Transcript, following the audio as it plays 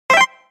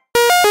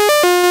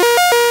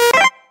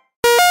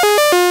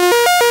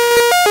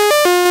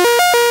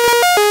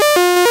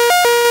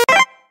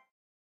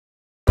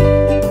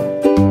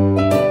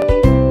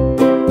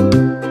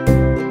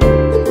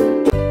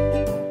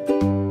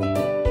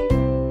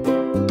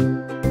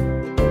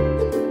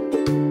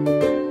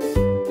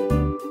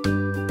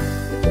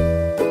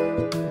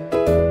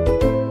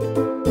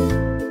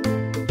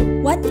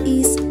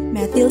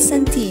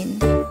Methylxanthine.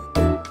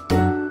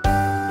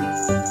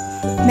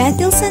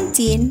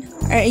 Methylxanthine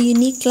are a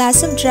unique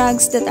class of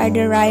drugs that are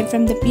derived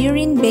from the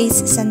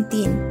purine-based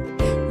xanthine.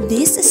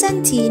 This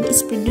xanthine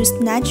is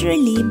produced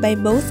naturally by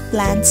both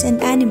plants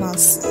and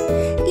animals.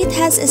 It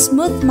has a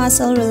smooth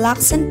muscle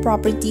relaxant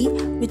property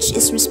which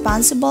is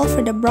responsible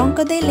for the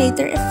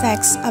bronchodilator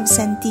effects of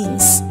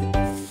xanthines.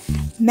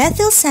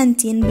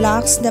 Methylxanthine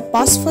blocks the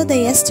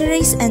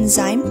phosphodiesterase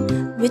enzyme,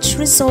 which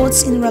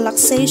results in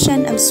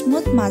relaxation of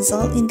smooth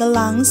muscle in the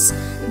lungs,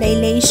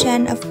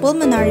 dilation of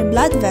pulmonary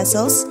blood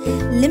vessels,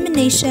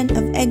 elimination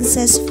of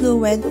excess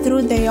fluid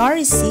through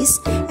diuresis,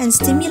 and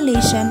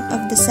stimulation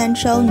of the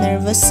central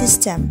nervous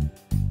system.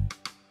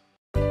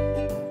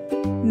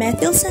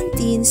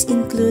 Methylxanthines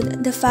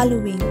include the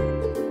following: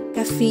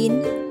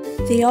 caffeine,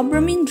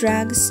 theobromine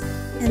drugs,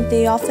 and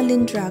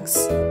theophylline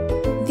drugs.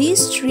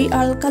 These three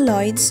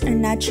alkaloids are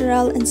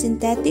natural and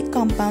synthetic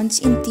compounds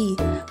in tea,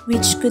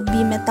 which could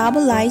be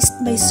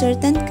metabolized by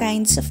certain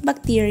kinds of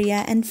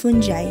bacteria and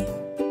fungi.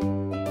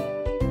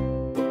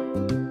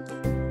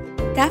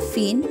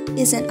 Caffeine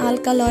is an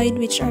alkaloid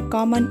which are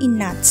common in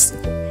nuts.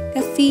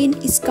 Caffeine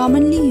is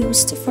commonly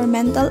used for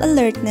mental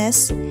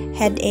alertness,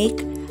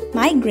 headache,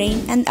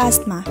 migraine, and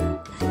asthma.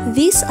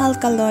 This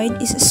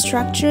alkaloid is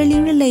structurally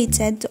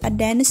related to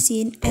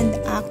adenosine and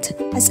acts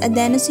as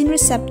adenosine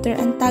receptor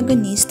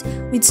antagonist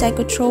with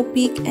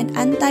psychotropic and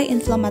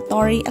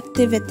anti-inflammatory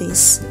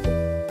activities.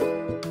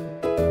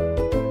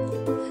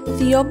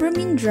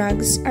 Theobromine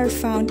drugs are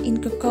found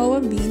in cocoa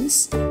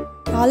beans,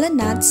 cola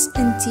nuts,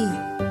 and tea.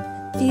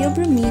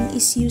 Theobromine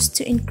is used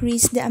to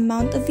increase the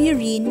amount of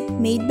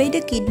urine made by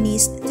the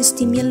kidneys to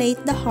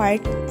stimulate the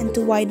heart and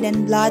to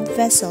widen blood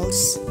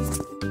vessels.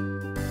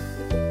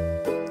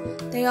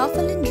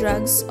 Theophylline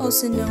drugs,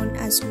 also known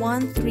as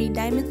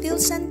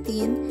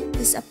 1,3-dimethylxanthine,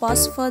 is a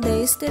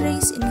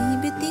phosphodiesterase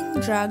inhibiting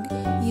drug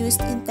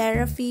used in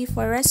therapy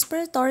for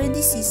respiratory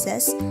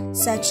diseases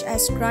such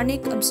as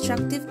chronic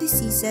obstructive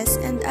diseases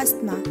and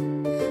asthma.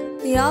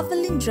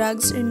 Theophylline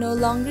drugs are no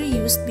longer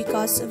used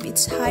because of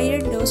its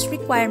higher dose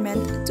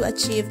requirement to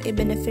achieve a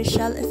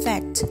beneficial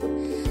effect.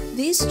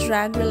 This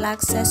drug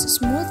relaxes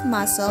smooth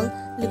muscle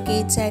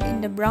located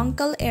in the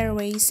bronchial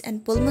airways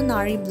and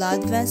pulmonary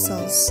blood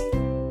vessels.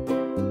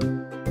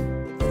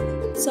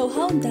 So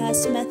how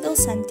does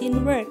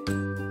methylxanthine work?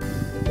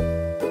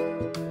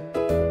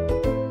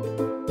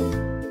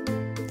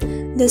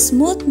 The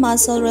smooth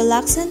muscle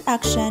relaxant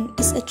action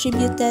is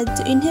attributed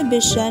to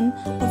inhibition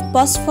of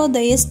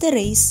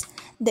phosphodiesterase,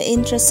 the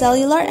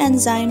intracellular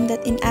enzyme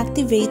that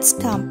inactivates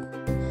CAMP.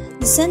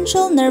 The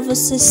central nervous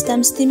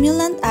system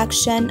stimulant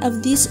action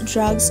of these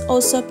drugs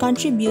also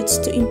contributes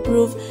to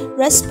improve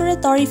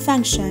respiratory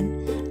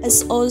function,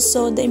 as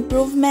also the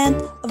improvement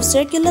of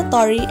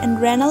circulatory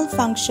and renal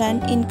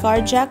function in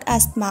cardiac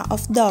asthma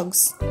of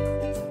dogs.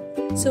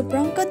 So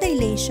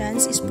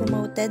bronchodilations is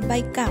promoted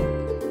by CAMP.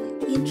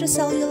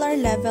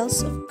 Intracellular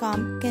levels of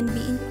CAMP can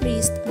be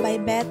increased by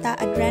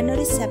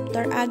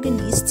beta-adrenoreceptor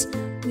agonists,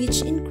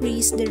 which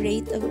increase the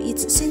rate of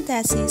its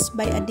synthesis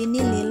by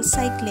adenylyl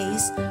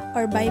cyclase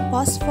or by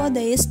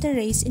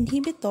phosphodiesterase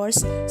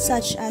inhibitors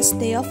such as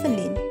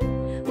theophylline,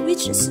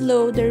 which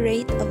slow the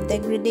rate of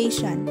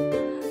degradation.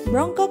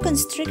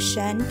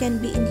 Bronchoconstriction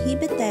can be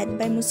inhibited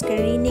by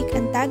muscarinic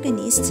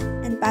antagonists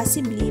and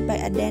possibly by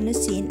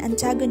adenosine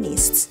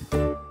antagonists.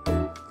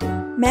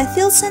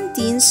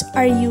 Methylxanthines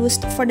are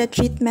used for the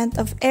treatment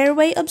of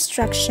airway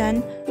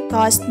obstruction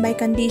caused by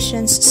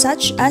conditions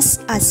such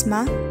as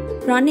asthma,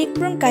 chronic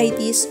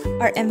bronchitis,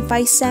 or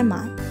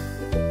emphysema.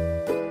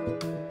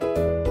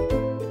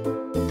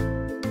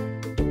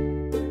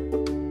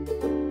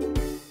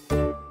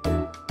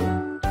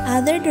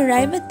 Other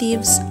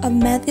derivatives of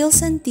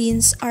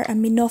methylxanthines are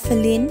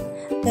AMINOPHYLLINE,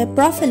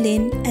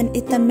 DIPROPHYLLINE, and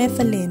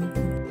ETAMIPHYLLINE.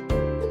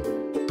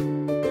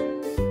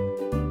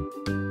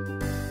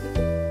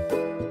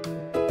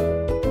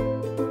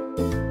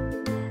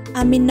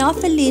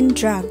 AMINOPHYLLINE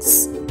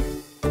drugs.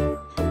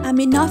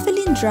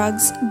 AMINOPHYLLINE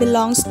drugs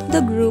belongs to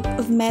the group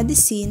of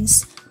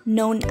medicines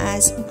known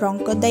as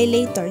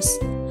bronchodilators.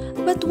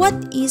 But what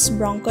is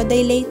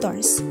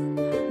bronchodilators?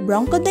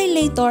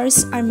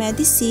 Bronchodilators are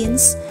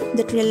medicines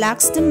that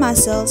relax the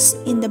muscles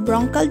in the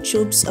bronchial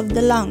tubes of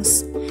the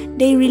lungs.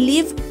 They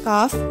relieve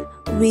cough,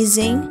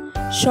 wheezing,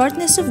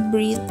 shortness of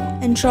breath,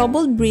 and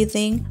troubled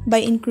breathing by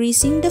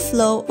increasing the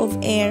flow of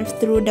air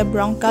through the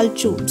bronchial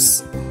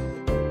tubes.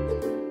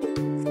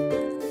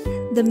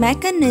 The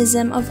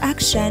mechanism of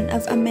action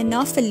of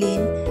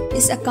AMINOPHYLLINE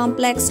is a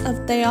complex of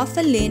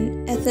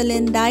theophylline,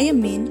 ethylene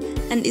diamine,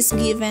 and is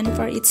given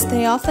for its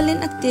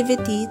theophylline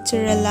activity to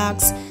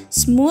relax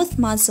smooth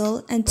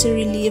muscle and to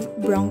relieve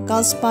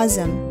bronchial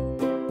spasm.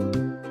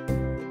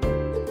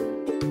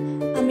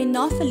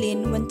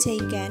 AMINOPHYLLINE, when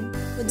taken,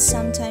 would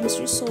sometimes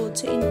result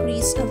to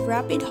increase of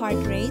rapid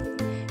heart rate,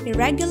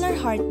 irregular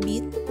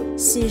heartbeat,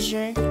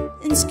 seizure,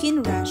 and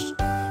skin rash.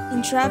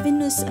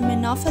 Intravenous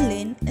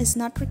AMINOPHYLLINE is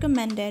not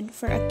recommended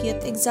for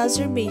acute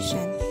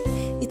exacerbation.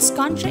 Its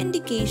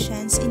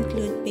contraindications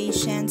include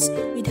patients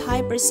with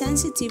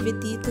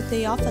hypersensitivity to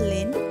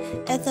theophylline,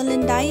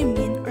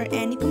 ethylenediamine, or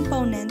any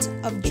component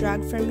of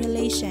drug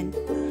formulation.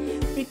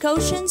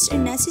 Precautions are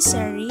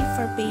necessary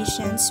for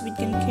patients with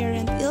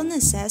concurrent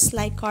illnesses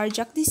like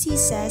cardiac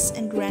diseases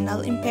and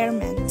renal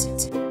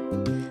impairment.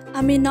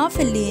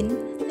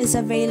 AMINOPHYLLINE is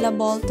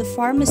available to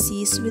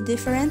pharmacies with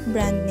different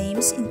brand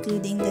names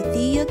including the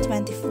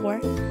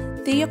Theo24,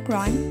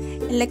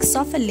 Theocron,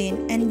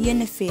 Lexophyllin, and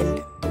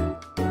Unifil.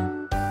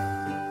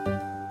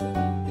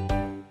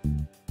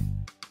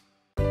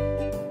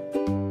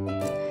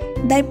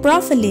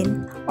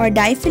 DIPROPHYLLINE or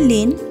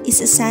diphyllin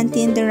is a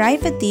xanthine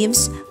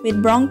derivatives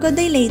with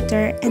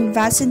bronchodilator and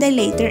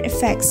vasodilator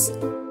effects.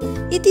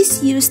 It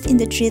is used in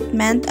the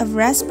treatment of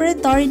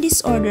respiratory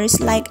disorders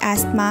like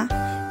asthma,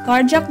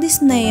 cardiac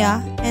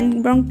dyspnea,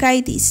 and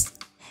bronchitis.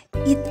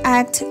 It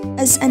acts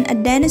as an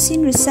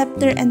adenosine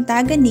receptor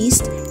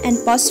antagonist and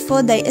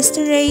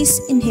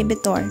phosphodiesterase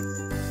inhibitor.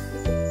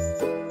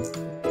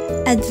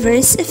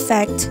 Adverse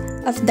effects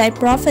of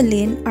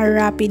DIPROPHYLLINE are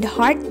rapid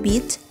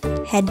heartbeat,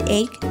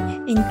 headache,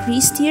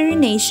 increased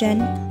urination,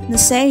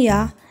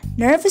 nausea,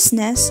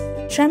 nervousness,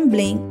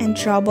 trembling, and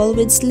trouble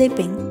with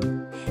sleeping.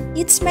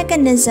 Its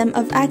mechanism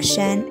of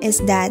action is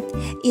that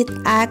it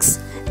acts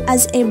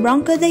as a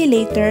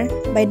bronchodilator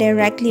by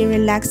directly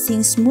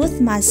relaxing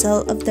smooth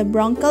muscle of the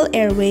bronchial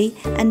airway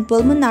and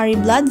pulmonary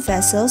blood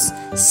vessels,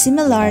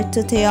 similar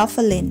to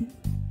theophylline.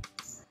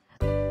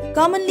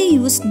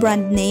 Commonly used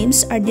brand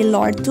names are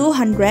Dilor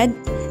 200,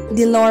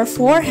 Dilor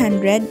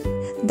 400,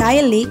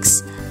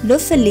 Dialix,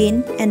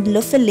 Lufilin, and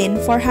Lufilin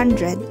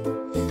 400.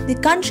 The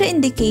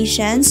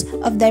contraindications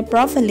of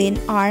DIPROPHYLLINE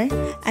are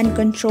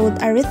uncontrolled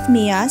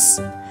arrhythmias,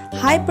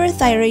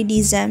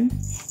 hyperthyroidism,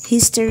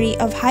 history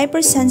of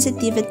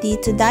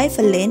hypersensitivity to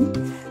diphyllin,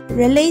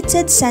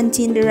 related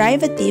xanthine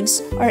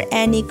derivatives, or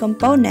any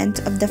component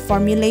of the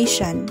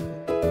formulation.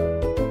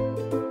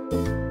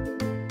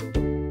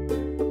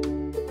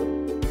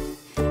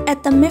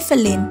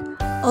 Etamiphyllin,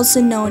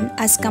 also known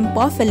as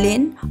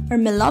camphophylline or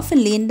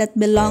melophyllin, that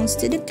belongs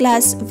to the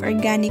class of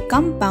organic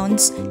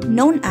compounds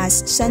known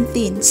as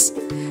xanthines.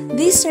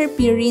 These are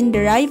purine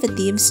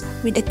derivatives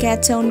with a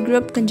ketone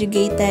group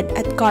conjugated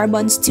at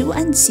carbons 2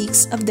 and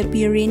 6 of the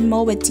purine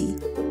moiety.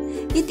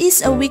 It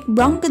is a weak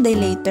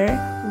bronchodilator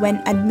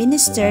when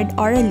administered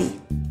orally.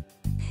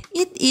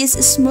 It is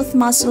a smooth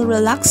muscle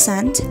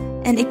relaxant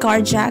and a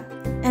cardiac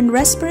and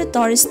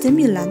respiratory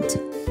stimulant.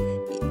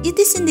 It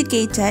is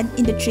indicated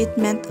in the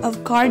treatment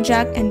of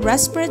cardiac and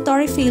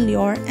respiratory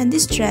failure and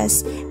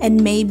distress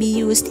and may be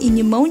used in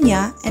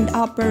pneumonia and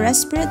upper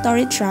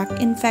respiratory tract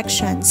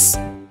infections.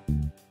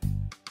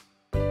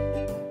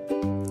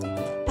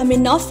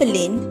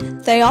 AMINOPHYLLINE,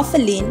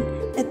 theophylline,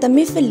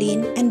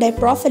 etamiphyllin, and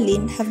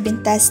DIPROPHYLLINE have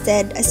been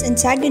tested as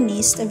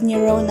antagonists of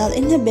neuronal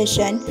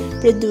inhibition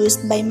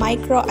produced by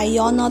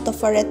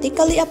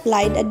microionotophoretically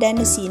applied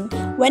adenosine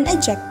when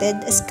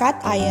ejected as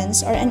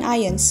cations or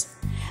anions.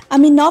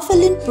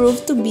 AMINOPHYLLINE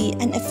proved to be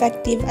an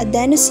effective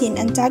adenosine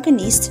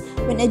antagonist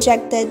when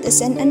ejected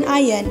as an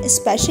anion,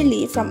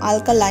 especially from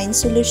alkaline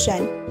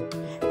solution.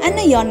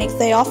 Anionic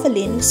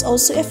theophylline was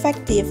also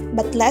effective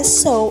but less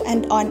so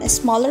and on a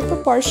smaller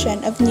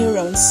proportion of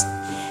neurons.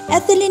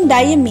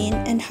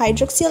 Ethylenediamine and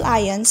hydroxyl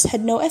ions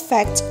had no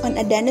effect on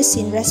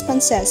adenosine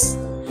responses.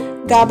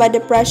 GABA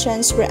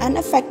depressions were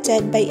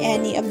unaffected by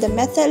any of the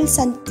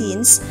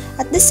methylxanthines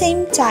at the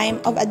same time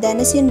of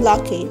adenosine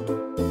blockade.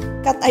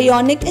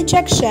 Cationic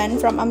ejection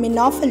from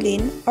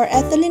AMINOPHYLLINE or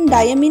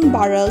ethylenediamine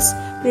barrels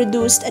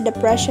produced a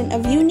depression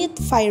of unit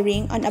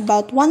firing on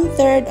about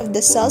 1/3 of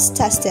the cells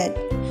tested,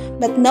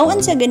 but no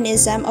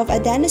antagonism of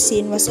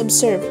adenosine was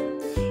observed.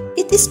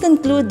 It is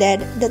concluded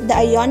that the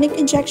ionic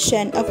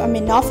ejection of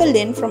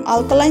AMINOPHYLLINE from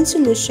alkaline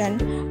solution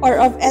or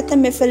of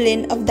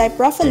etamiphyllin of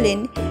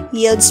DIPROPHYLLINE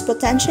yields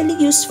potentially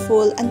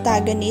useful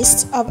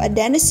antagonists of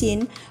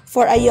adenosine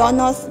for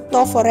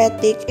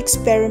ionotophoretic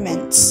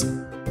experiments.